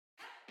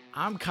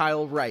I'm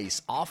Kyle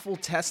Rice, awful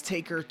test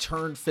taker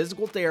turned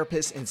physical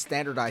therapist and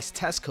standardized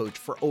test coach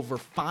for over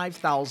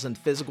 5,000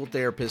 physical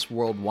therapists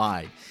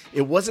worldwide.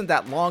 It wasn't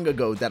that long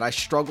ago that I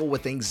struggled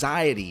with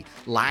anxiety,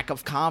 lack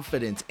of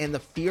confidence, and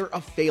the fear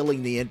of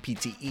failing the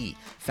NPTE.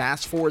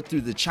 Fast forward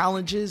through the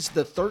challenges,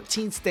 the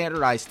 13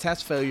 standardized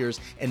test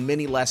failures, and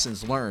many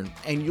lessons learned,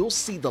 and you'll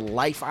see the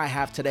life I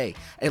have today,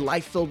 a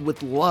life filled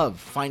with love,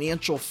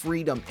 financial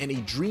freedom, and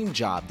a dream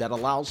job that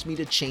allows me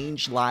to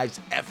change lives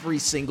every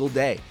single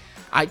day.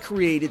 I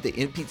created the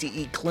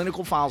NPTE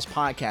Clinical Files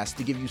podcast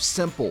to give you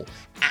simple,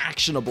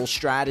 actionable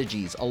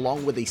strategies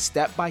along with a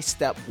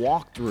step-by-step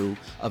walkthrough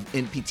of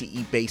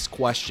NPTE-based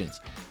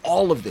questions.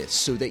 All of this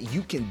so that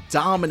you can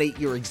dominate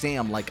your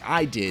exam like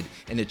I did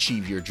and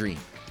achieve your dream.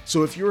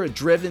 So if you're a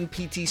driven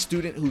PT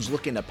student who's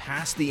looking to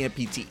pass the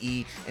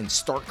NPTE and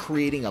start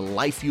creating a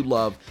life you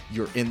love,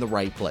 you're in the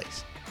right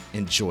place.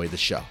 Enjoy the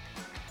show.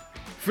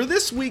 For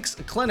this week's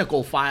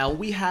clinical file,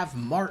 we have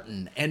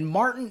Martin, and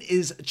Martin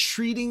is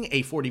treating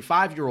a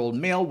 45-year-old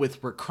male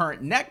with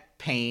recurrent neck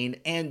pain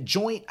and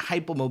joint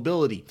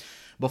hypomobility.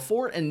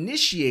 Before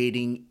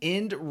initiating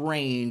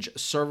end-range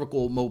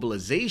cervical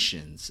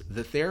mobilizations,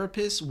 the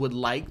therapist would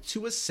like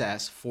to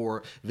assess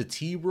for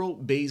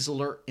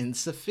vertebral-basilar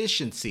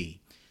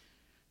insufficiency.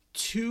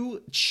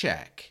 To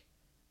check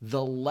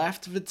the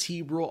left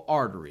vertebral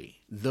artery,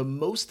 the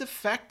most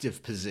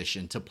effective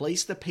position to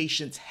place the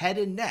patient's head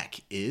and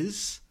neck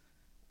is,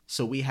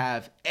 so we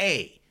have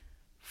A,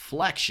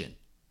 flexion,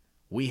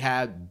 we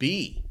have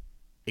B,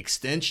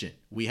 extension,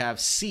 we have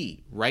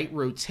C, right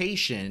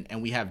rotation,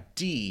 and we have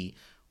D,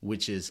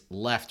 which is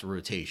left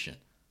rotation.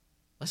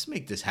 Let's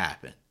make this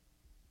happen.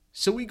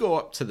 So we go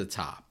up to the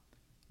top.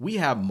 We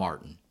have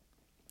Martin.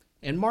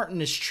 And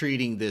Martin is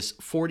treating this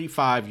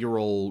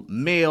 45-year-old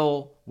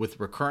male with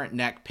recurrent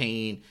neck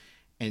pain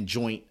and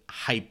joint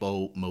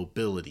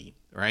hypomobility,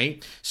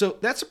 right? So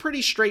that's a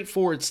pretty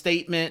straightforward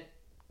statement.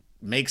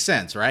 Makes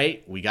sense,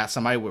 right? We got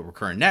somebody with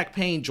recurrent neck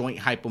pain, joint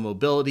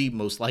hypomobility.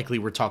 Most likely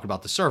we're talking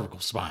about the cervical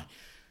spine.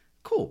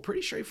 Cool,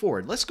 pretty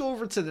straightforward. Let's go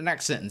over to the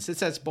next sentence. It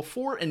says,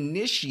 before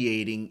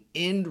initiating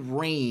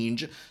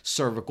end-range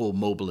cervical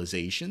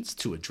mobilizations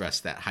to address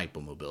that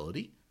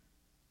hypomobility,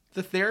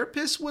 the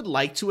therapist would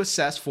like to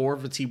assess for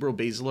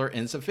vertebral-basilar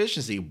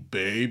insufficiency.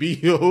 Baby,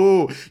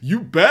 you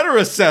better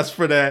assess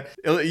for that.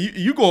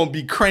 You're going to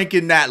be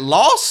cranking that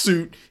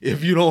lawsuit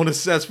if you don't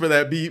assess for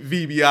that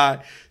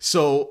VBI.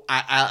 So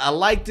I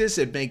like this.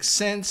 It makes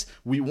sense.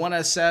 We want to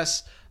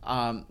assess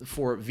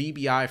for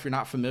VBI. If you're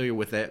not familiar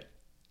with it,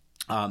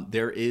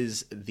 there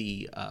is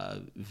the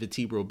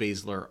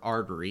vertebral-basilar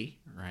artery,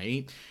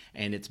 right?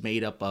 And it's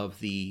made up of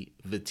the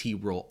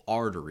vertebral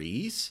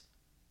arteries.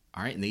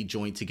 All right, and they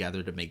join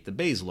together to make the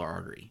basilar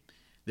artery.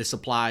 This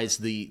applies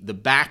the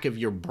back of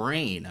your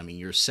brain. I mean,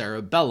 your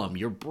cerebellum,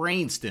 your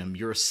brainstem,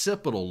 your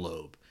occipital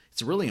lobe.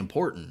 It's really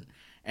important.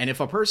 And if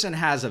a person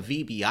has a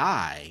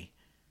VBI,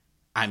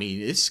 I mean,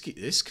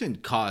 this can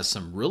cause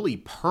some really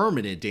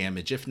permanent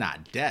damage, if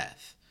not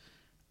death.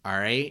 All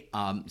right.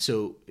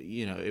 So,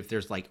 if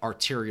there's like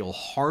arterial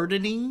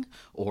hardening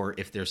or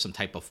if there's some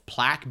type of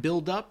plaque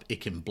buildup,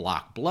 it can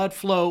block blood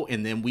flow,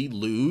 and then we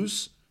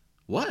lose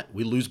what?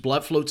 We lose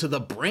blood flow to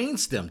the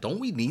brainstem. Don't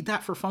we need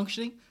that for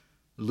functioning?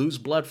 Lose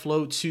blood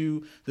flow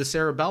to the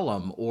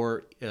cerebellum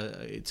or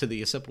to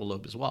the occipital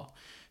lobe as well.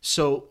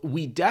 So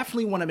we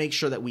definitely want to make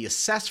sure that we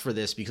assess for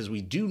this because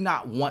we do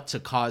not want to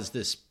cause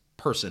this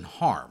person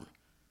harm.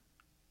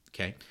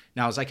 Okay.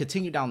 Now, as I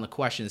continue down the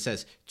question, it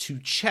says to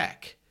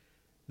check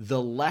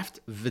the left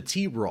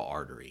vertebral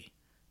artery.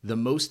 The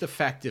most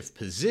effective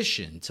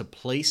position to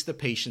place the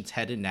patient's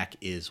head and neck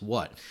is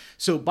what?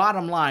 So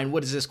bottom line,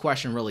 what is this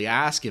question really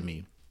asking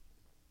me?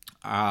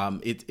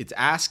 It's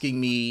asking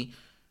me,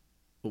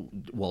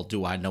 well,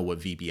 do I know what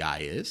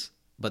VBI is?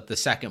 But the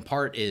second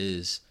part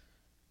is,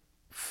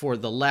 for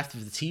the left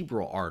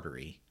vertebral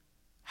artery,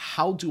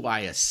 how do I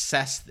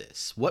assess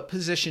this? What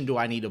position do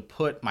I need to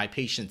put my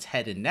patient's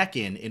head and neck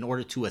in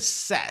order to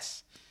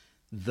assess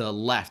the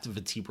left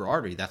vertebral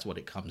artery? That's what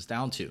it comes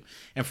down to.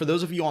 And for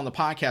those of you on the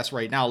podcast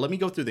right now, let me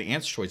go through the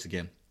answer choice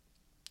again.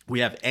 We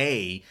have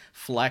A,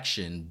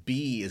 flexion,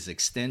 B is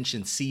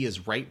extension, C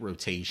is right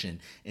rotation,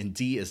 and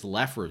D is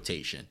left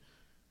rotation.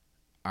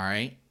 All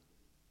right.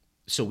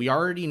 So we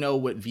already know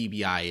what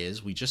VBI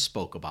is. We just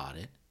spoke about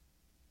it.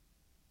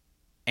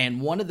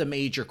 And one of the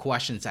major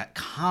questions that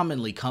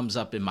commonly comes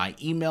up in my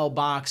email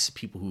box,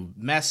 people who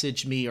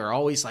message me are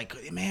always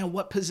like, man,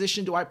 what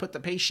position do I put the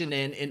patient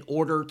in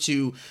order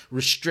to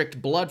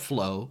restrict blood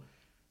flow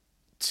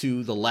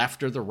to the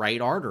left or the right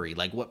artery?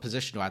 Like, what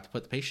position do I have to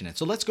put the patient in?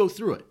 So let's go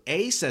through it.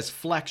 A says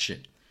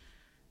flexion.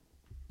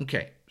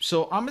 Okay,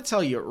 so I'm going to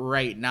tell you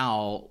right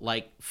now,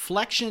 like,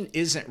 flexion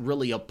isn't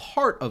really a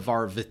part of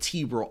our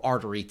vertebral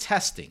artery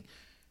testing.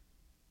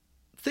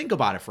 Think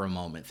about it for a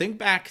moment. Think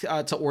back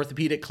to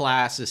orthopedic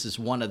class. This is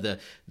one of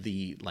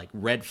the like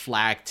red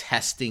flag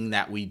testing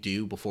that we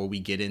do before we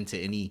get into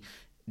any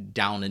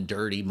down and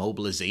dirty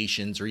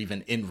mobilizations or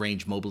even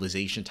in-range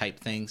mobilization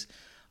type things.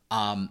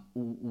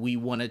 We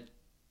want to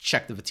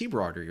check the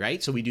vertebral artery,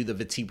 right? So we do the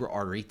vertebral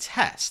artery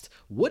test.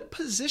 What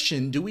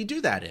position do we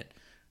do that in?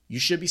 You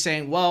should be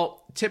saying,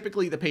 well,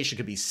 typically the patient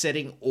could be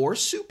sitting or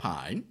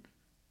supine,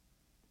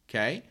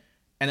 okay?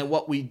 And then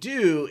what we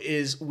do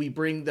is we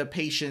bring the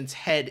patient's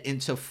head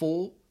into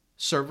full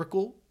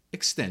cervical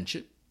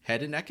extension,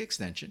 head and neck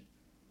extension.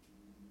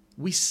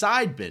 We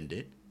side bend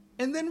it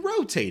and then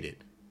rotate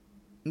it,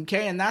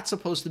 okay? And that's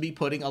supposed to be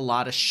putting a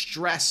lot of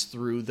stress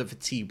through the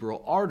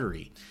vertebral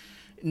artery.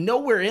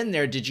 Nowhere in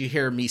there did you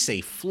hear me say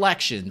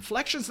flexion.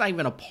 Flexion's not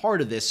even a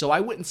part of this, so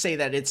I wouldn't say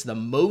that it's the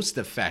most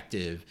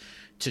effective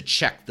to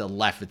check the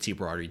left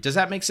vertebral artery. Does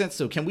that make sense?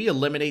 So can we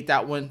eliminate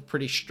that one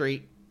pretty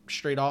straight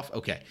off?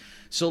 Okay,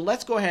 so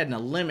let's go ahead and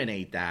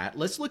eliminate that.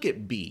 Let's look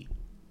at B.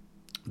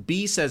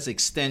 B says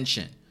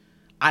extension.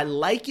 I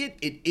like it.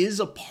 It is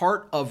a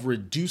part of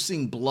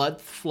reducing blood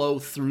flow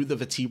through the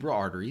vertebral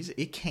arteries.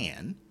 It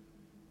can,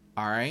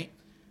 all right?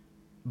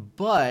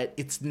 But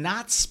it's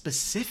not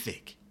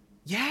specific.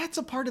 Yeah, it's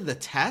a part of the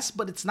test,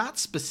 but it's not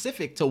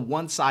specific to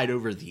one side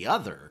over the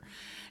other.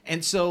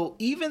 And so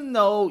even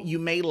though you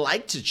may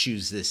like to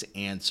choose this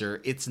answer,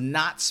 it's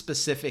not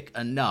specific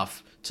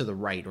enough to the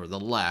right or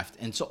the left.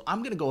 And so I'm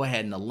going to go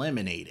ahead and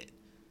eliminate it.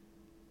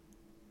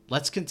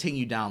 Let's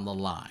continue down the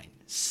line.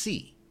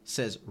 C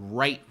says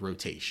right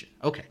rotation.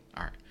 Okay,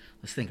 all right,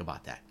 let's think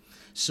about that.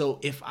 So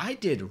if I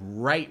did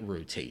right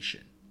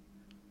rotation,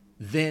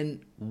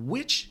 then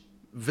which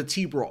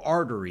vertebral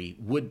artery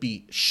would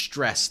be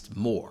stressed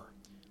more?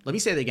 Let me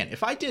say that again.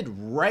 If I did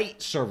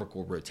right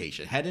cervical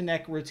rotation, head and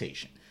neck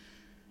rotation,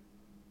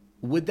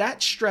 would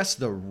that stress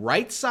the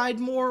right side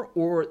more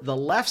or the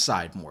left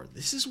side more?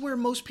 This is where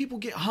most people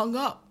get hung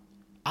up.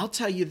 I'll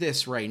tell you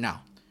this right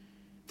now,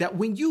 that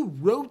when you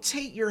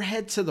rotate your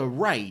head to the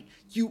right,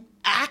 you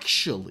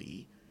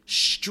actually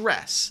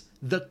stress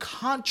the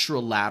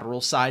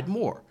contralateral side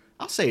more.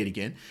 I'll say it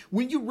again.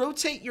 When you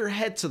rotate your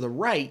head to the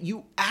right,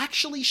 you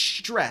actually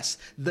stress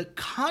the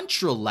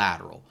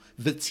contralateral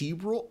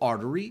vertebral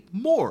artery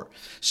more.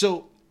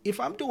 So if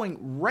I'm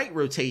doing right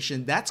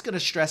rotation, that's going to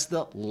stress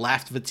the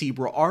left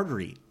vertebral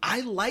artery.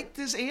 I like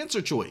this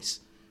answer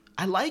choice.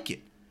 I like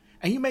it.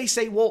 And you may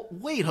say, well,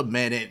 wait a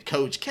minute,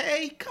 Coach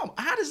K.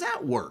 How does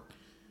that work?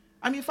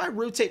 I mean, if I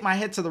rotate my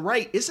head to the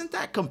right, isn't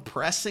that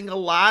compressing a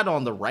lot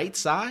on the right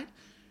side?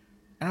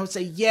 And I would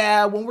say,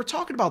 yeah, when we're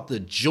talking about the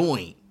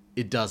joint,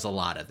 it does a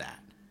lot of that.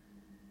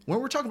 When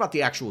we're talking about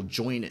the actual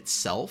joint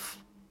itself,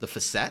 the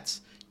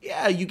facets,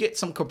 yeah, you get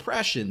some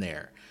compression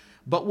there.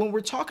 But when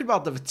we're talking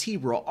about the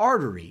vertebral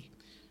artery,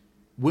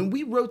 when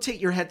we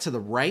rotate your head to the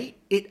right,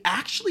 it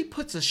actually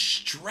puts a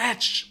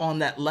stretch on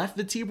that left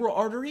vertebral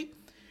artery.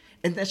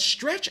 And that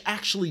stretch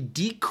actually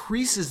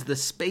decreases the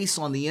space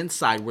on the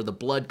inside where the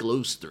blood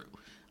goes through.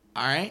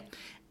 All right.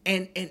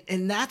 And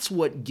that's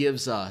what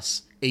gives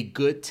us a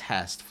good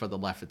test for the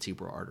left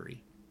vertebral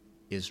artery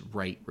is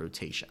right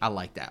rotation. I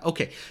like that.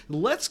 Okay,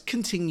 let's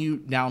continue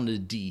down to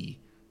D.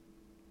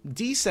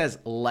 D says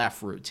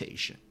left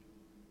rotation.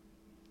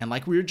 And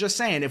like we were just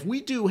saying, if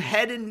we do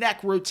head and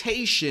neck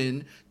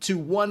rotation to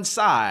one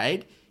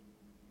side,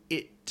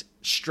 it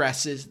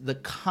stresses the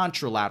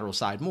contralateral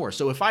side more.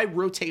 So if I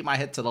rotate my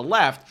head to the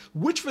left,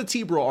 which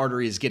vertebral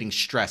artery is getting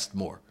stressed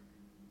more?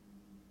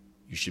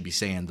 You should be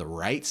saying the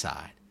right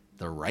side,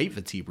 the right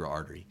vertebral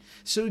artery.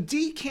 So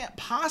D can't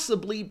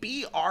possibly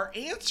be our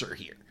answer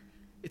here.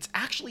 It's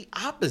actually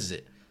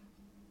opposite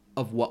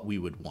of what we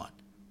would want,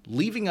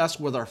 leaving us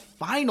with our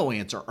final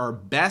answer, our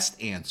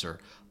best answer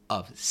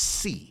of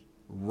C,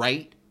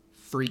 right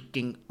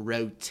freaking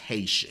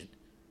rotation.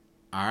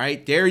 All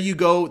right, there you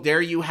go.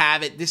 There you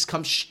have it. This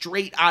comes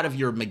straight out of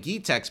your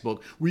McGee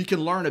textbook where you can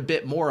learn a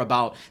bit more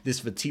about this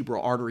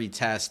vertebral artery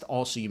test.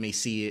 Also, you may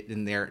see it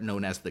in there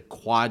known as the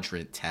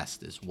quadrant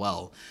test as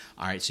well.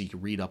 All right, so you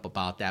can read up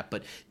about that.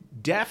 But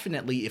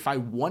definitely, if I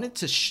wanted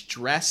to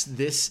stress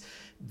this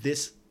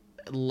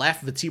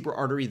left vertebral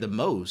artery the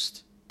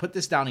most, put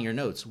this down in your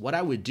notes. What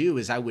I would do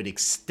is I would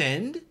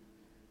extend,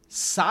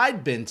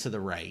 side bend to the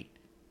right,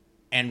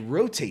 and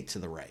rotate to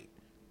the right.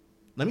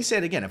 Let me say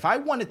it again. If I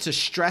wanted to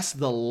stress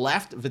the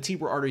left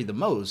vertebral artery the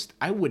most,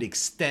 I would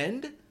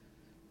extend,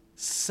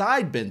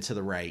 side bend to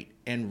the right,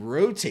 and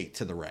rotate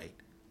to the right.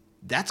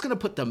 That's going to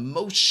put the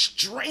most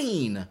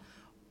strain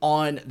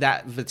on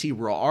that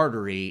vertebral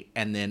artery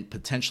and then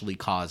potentially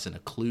cause an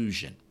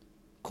occlusion.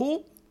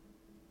 Cool?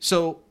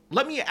 So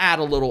let me add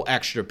a little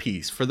extra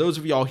piece. For those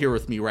of y'all here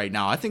with me right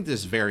now, I think this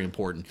is very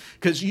important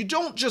because you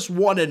don't just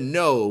want to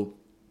know,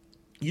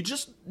 you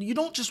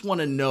don't just want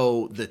to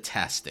know the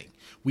testing.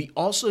 We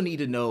also need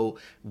to know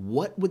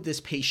what would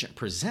this patient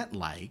present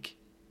like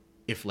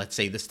if, let's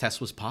say, this test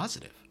was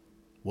positive.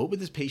 What would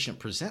this patient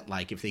present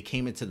like if they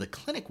came into the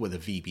clinic with a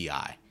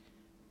VBI?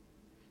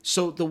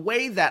 So the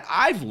way that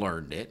I've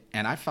learned it,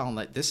 and I found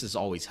that this has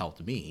always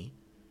helped me,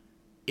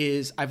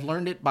 is I've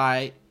learned it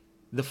by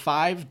the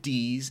 5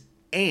 Ds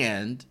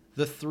and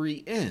the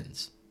 3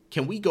 Ns.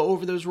 Can we go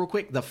over those real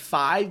quick? The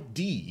 5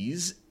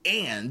 Ds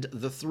and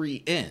the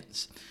 3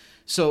 Ns.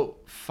 So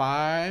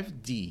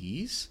 5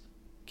 Ds,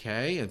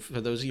 okay, and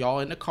for those of y'all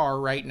in the car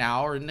right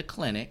now or in the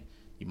clinic,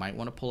 You might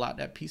want to pull out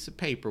that piece of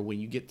paper when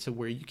you get to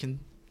where you can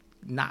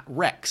not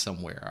wreck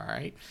somewhere, all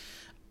right?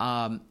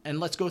 And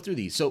let's go through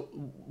these. So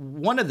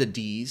one of the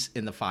D's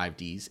in the 5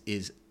 D's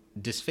is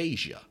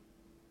dysphagia,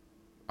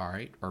 all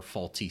right? Or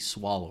faulty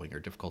swallowing, or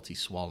difficulty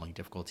swallowing,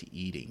 difficulty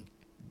eating.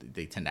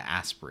 They tend to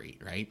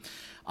aspirate, right?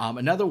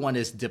 Another one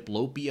is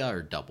diplopia,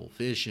 or double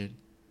vision.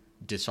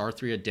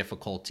 Dysarthria,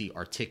 difficulty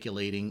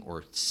articulating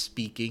or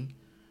speaking.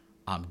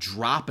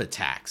 Drop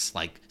attacks,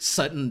 like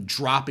sudden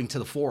dropping to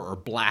the floor or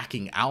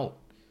blacking out,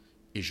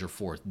 is your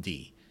 4th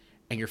D.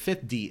 And your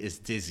 5th D is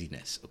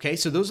dizziness. Okay,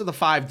 so those are the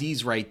 5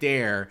 Ds right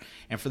there.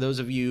 And for those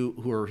of you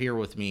who are here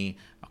with me,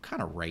 I'll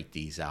kind of write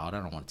these out.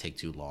 I don't want to take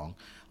too long.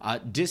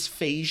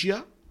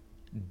 Dysphagia,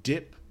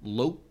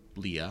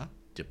 diplopia.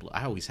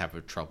 I always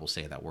have trouble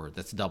saying that word.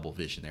 That's double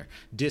vision there.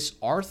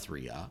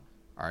 Dysarthria,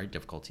 all right,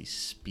 difficulty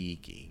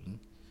speaking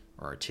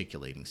or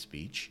articulating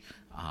speech.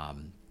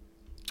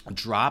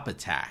 Drop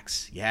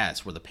attacks. Yeah,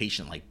 it's where the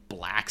patient like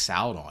blacks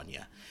out on you.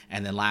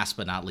 And then last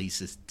but not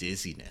least is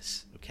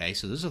dizziness. Okay,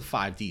 so those are the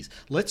 5 Ds.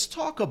 Let's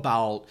talk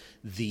about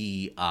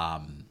the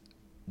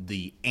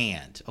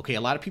and. Okay,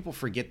 a lot of people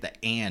forget the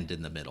and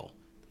in the middle.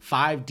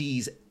 5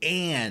 Ds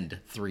and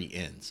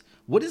 3 Ns.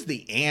 What does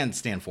the and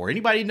stand for?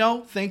 Anybody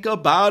know? Think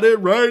about it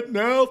right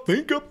now.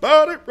 Think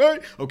about it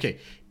right. Okay,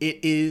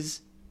 it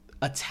is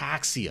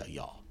ataxia,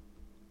 y'all.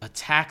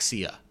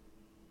 Ataxia.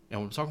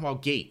 And we're talking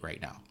about gait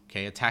right now.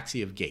 Okay,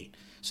 ataxia of gait.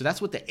 So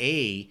that's what the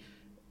A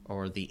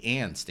or the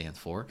and stands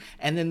for.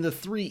 And then the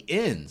 3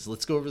 Ns.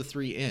 Let's go over the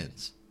 3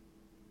 Ns.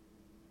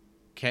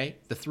 Okay,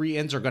 the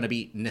 3 Ns are going to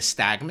be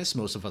nystagmus.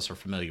 Most of us are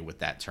familiar with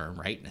that term,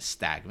 right?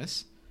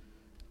 Nystagmus.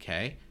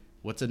 Okay,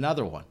 what's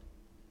another one?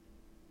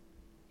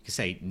 You can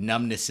say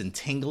numbness and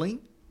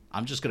tingling.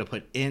 I'm just going to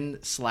put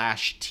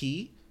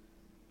N/T.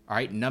 All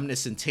right,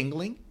 numbness and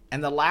tingling.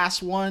 And the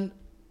last one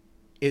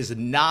is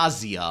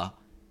nausea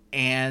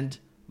and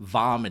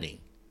vomiting.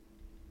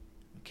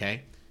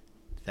 Okay,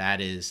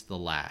 that is the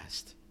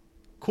last.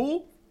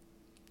 Cool.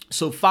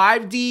 So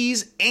 5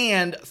 Ds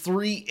and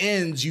 3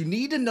 Ns. You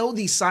need to know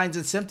these signs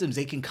and symptoms.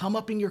 They can come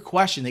up in your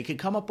question. They can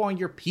come up on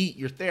your PEAT,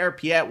 your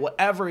therapy at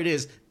whatever it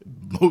is,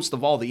 most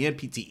of all the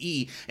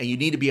NPTE, and you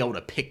need to be able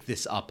to pick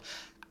this up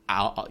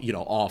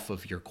off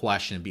of your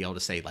question and be able to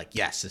say like,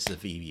 yes, this is a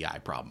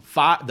VVI problem.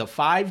 The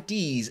 5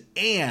 Ds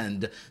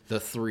and the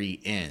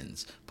 3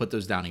 Ns. Put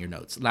those down in your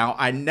notes. Now,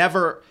 I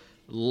never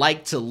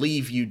like to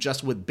leave you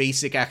just with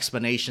basic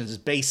explanations,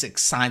 basic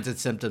signs and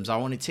symptoms. I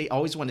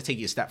always want to take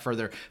you a step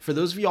further. For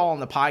those of y'all on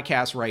the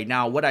podcast right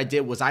now, what I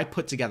did was I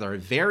put together a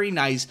very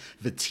nice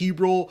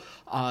vertebral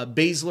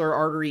basilar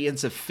artery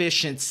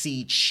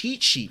insufficiency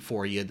cheat sheet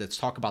for you that's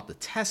talk about the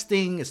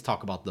testing, it's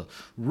talk about the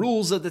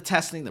rules of the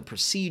testing, the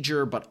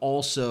procedure, but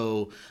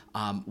also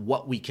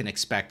what we can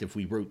expect if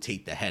we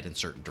rotate the head in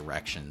certain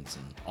directions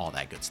and all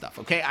that good stuff.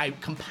 Okay, I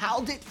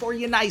compiled it for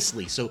you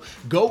nicely. So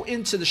go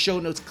into the show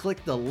notes,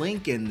 click the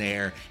link in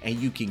there, and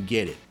you can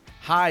get it.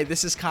 Hi,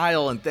 this is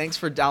Kyle, and thanks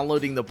for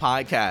downloading the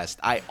podcast.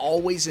 I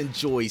always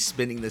enjoy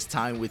spending this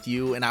time with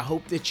you, and I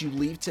hope that you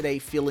leave today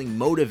feeling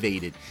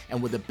motivated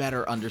and with a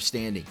better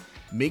understanding.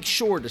 Make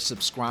sure to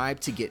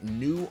subscribe to get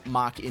new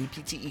mock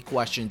NPTE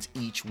questions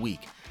each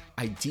week.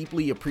 I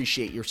deeply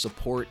appreciate your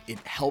support. It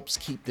helps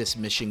keep this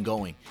mission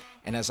going.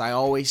 And as I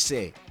always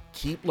say,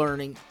 keep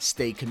learning,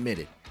 stay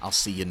committed. I'll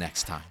see you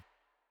next time.